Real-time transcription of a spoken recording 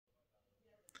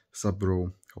Sup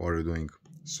bro, how are you doing?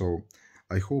 So,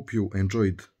 I hope you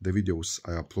enjoyed the videos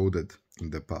I uploaded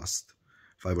in the past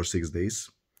 5 or 6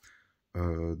 days.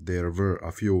 There were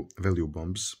a few value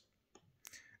bombs,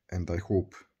 and I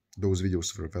hope those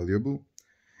videos were valuable.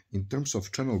 In terms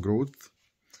of channel growth,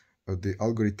 the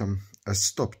algorithm has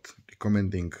stopped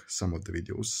recommending some of the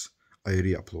videos I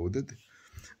re-uploaded.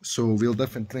 So we'll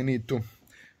definitely need to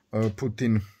put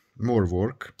in more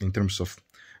work in terms of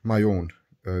my own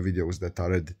videos that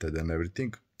are edited and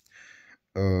everything.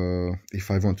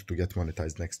 If I want to get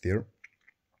monetized next year,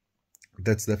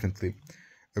 that's definitely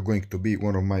going to be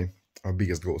one of my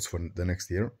biggest goals for the next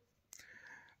year.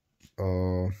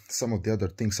 Some of the other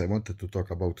things I wanted to talk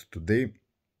about today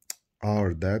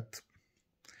are that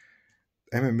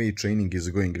MMA training is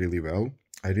going really well.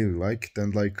 I really like it,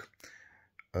 and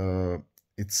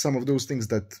it's some of those things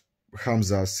that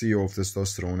Hamza, CEO of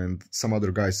Testosterone, and some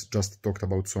other guys just talked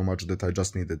about so much that I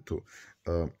just needed to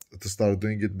start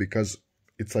doing it, because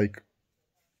it's like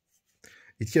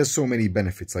it has so many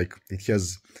benefits. Like it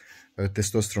has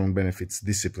testosterone benefits,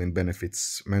 discipline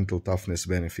benefits, mental toughness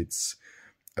benefits,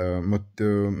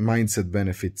 mindset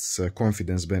benefits,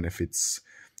 confidence benefits,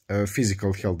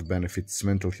 physical health benefits,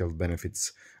 mental health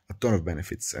benefits, a ton of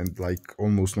benefits, and like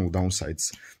almost no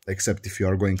downsides, except if you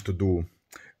are going to do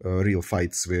real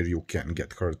fights where you can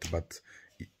get hurt. But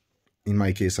in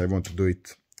my case, I want to do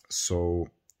it, so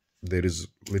there is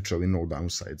literally no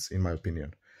downsides, in my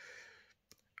opinion.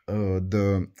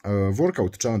 The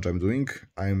workout challenge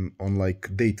I'm on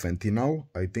like day 20 now,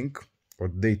 I think, or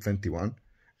day 21,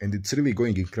 and it's really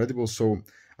going incredible. So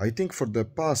I think for the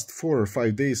past 4 or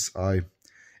 5 days,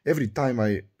 every time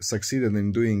I succeeded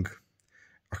in doing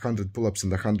 100 pull-ups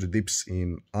and 100 dips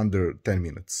in under 10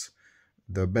 minutes.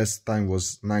 The best time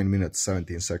was 9 minutes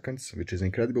 17 seconds, which is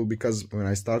incredible, because when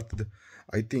I started,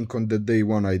 I think on the day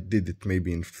 1 I did it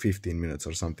maybe in 15 minutes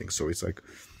or something. So it's like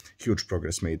huge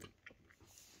progress made.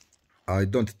 I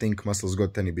don't think muscles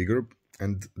got any bigger,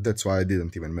 and that's why I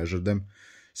didn't even measure them.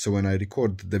 So when I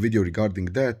record the video regarding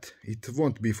that, it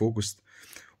won't be focused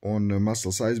on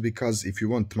muscle size, because if you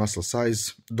want muscle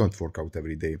size, don't work out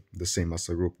every day the same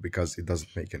muscle group, because it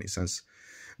doesn't make any sense,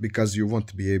 because you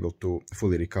won't be able to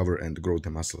fully recover and grow the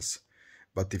muscles.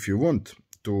 But if you want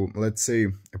to, let's say,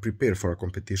 prepare for a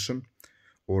competition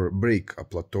or break a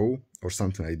plateau or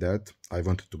something like that, I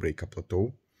wanted to break a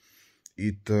plateau,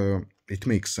 it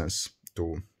makes sense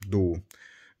to do,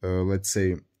 let's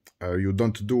say, you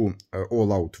don't do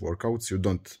all-out workouts, you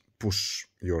don't push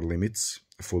your limits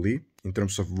fully in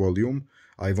terms of volume.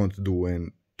 I won't do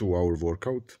an 2-hour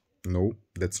workout. No,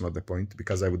 that's not the point,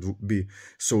 because I would be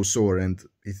so sore and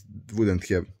it wouldn't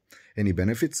have any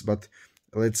benefits. But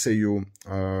let's say you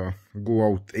go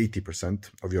out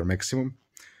 80% of your maximum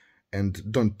and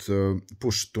don't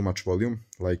push too much volume.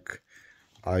 Like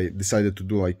I decided to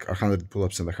do like 100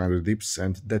 pull-ups and 100 dips,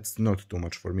 and that's not too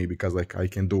much for me, because like I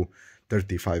can do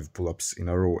 35 pull-ups in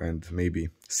a row and maybe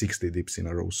 60 dips in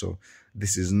a row. So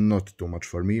this is not too much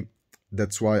for me.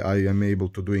 That's why I am able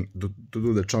to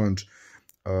do the challenge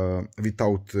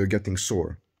without getting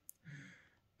sore.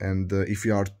 And if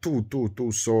you are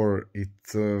too sore, it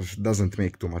doesn't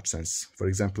make too much sense. For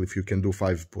example, if you can do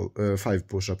 5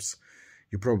 push-ups,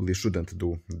 you probably shouldn't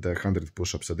do the 100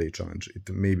 push-ups a day challenge. It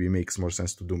maybe makes more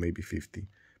sense to do maybe 50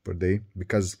 per day,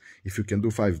 because if you can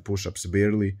do 5 push-ups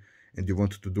barely and you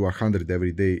want to do 100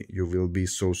 every day, you will be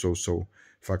so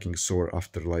fucking sore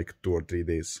after like 2 or 3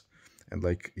 days, and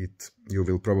like you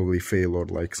will probably fail or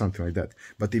like something like that.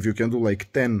 But if you can do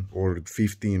like 10 or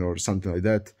 15 or something like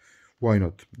that, why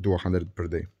not do 100 per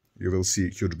day? You will see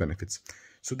huge benefits.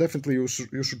 So definitely you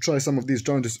should try some of these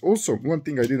challenges. Also, one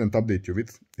thing I didn't update you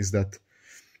with is that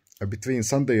between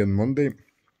Sunday and Monday,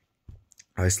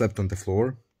 I slept on the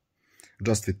floor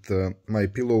just with my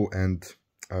pillow and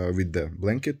with the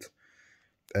blanket,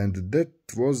 and that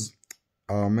was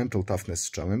a mental toughness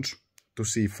challenge to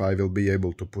see if I will be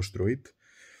able to push through it.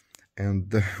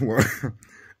 And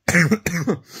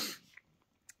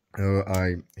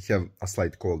I have a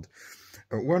slight cold.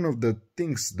 One of the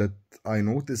things that I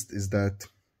noticed is that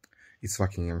it's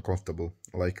fucking uncomfortable.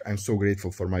 Like, I'm so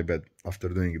grateful for my bed after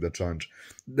doing the challenge.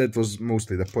 That was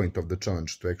mostly the point of the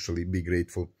challenge, to actually be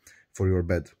grateful for your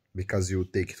bed, because you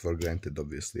take it for granted.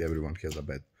 Obviously, everyone has a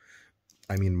bed.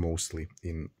 I mean, mostly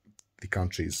in the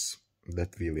countries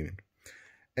that we live in.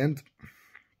 And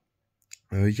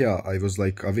yeah, I was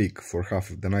like awake for half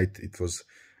of the night. It was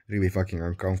really fucking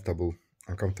uncomfortable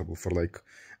for like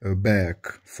back,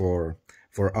 for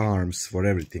arms, for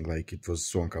everything. Like, it was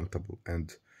so uncomfortable,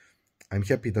 and I'm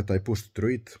happy that I pushed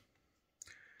through it.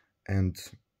 And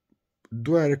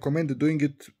do I recommend doing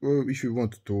it? If you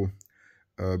want to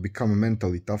become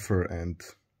mentally tougher and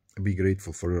be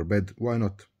grateful for your bed. Why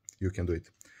not? You can do it.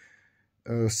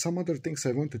 Some other things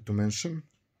I wanted to mention.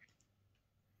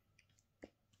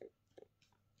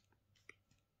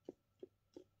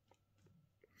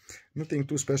 Nothing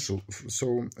too special.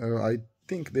 So I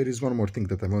think there is one more thing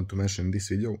that I want to mention in this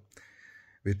video,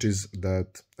 which is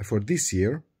that for this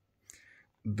year,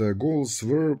 the goals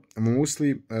were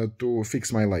mostly to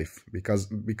fix my life, because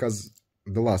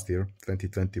the last year,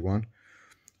 2021,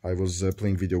 I was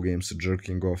playing video games,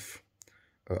 jerking off.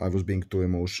 I was being too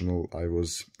emotional. I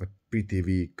was pretty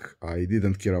weak. I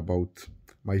didn't care about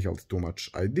my health too much.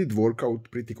 I did work out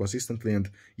pretty consistently and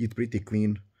eat pretty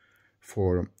clean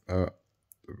for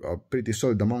a pretty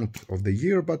solid amount of the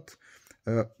year, but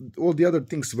all the other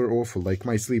things were awful. Like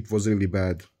my sleep was really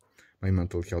bad. My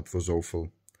mental health was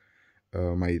awful.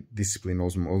 My discipline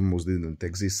almost didn't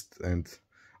exist, and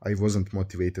I wasn't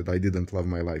motivated. I didn't love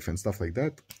my life and stuff like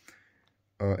that.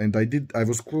 And I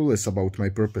was clueless about my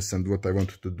purpose and what I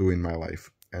wanted to do in my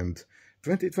life. And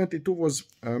 2022 was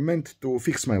meant to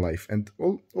fix my life. And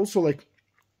also, like,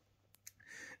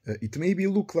 it maybe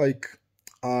look like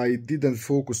I didn't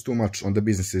focus too much on the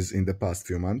businesses in the past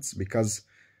few months, because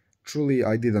truly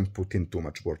I didn't put in too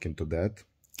much work into that.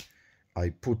 I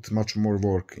put much more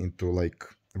work into like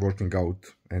working out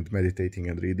and meditating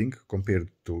and reading compared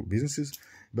to businesses.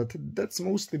 But that's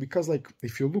mostly because, like,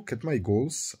 if you look at my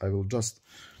goals, I will just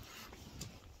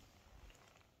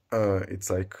it's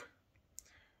like,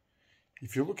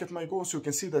 if you look at my goals, you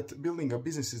can see that building a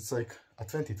business is like a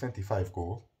 2025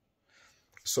 goal.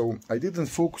 So I didn't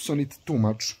focus on it too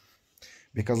much,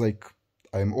 because like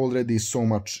I'm already so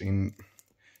much in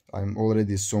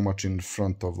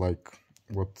front of, like,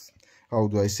 how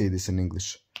do I say this in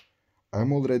English?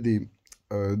 I'm already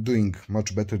doing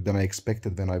much better than I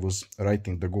expected when I was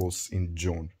writing the goals in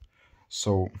June.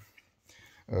 So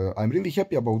I'm really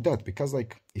happy about that, because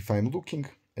like if I'm looking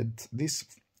at this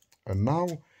now,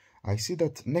 I see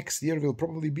that next year will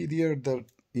probably be the year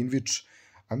in which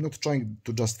I'm not trying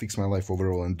to just fix my life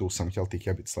overall and do some healthy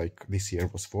habits like this year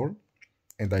was for,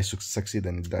 and I succeed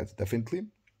in that, definitely.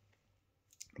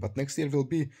 But next year will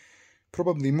be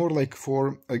probably more like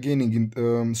for gaining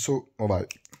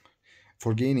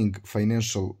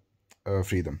financial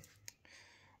freedom.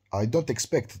 I don't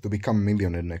expect to become a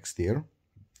millionaire next year,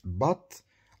 but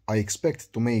I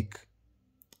expect to make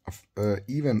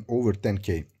even over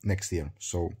 10K next year.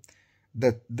 So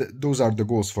those are the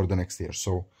goals for the next year.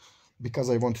 So because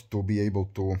I want to be able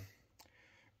to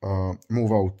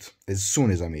move out as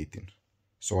soon as I'm 18.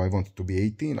 So I want to be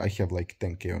 18, I have like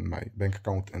 10K on my bank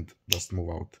account and just move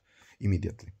out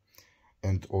immediately.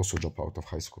 And also drop out of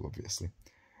high school, obviously.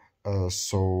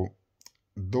 So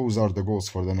those are the goals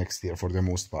for the next year for the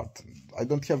most part. I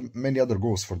don't have many other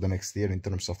goals for the next year in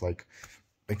terms of like,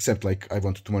 except like I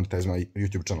want to monetize my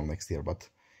YouTube channel next year. But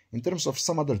in terms of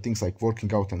some other things like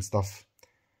working out and stuff,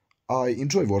 I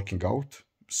enjoy working out.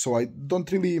 So I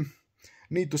don't really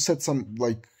need to set some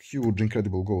like huge,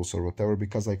 incredible goals or whatever,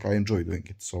 because like I enjoy doing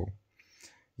it. So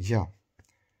yeah,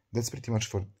 that's pretty much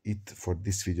for it for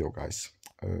this video, guys.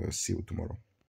 See you tomorrow.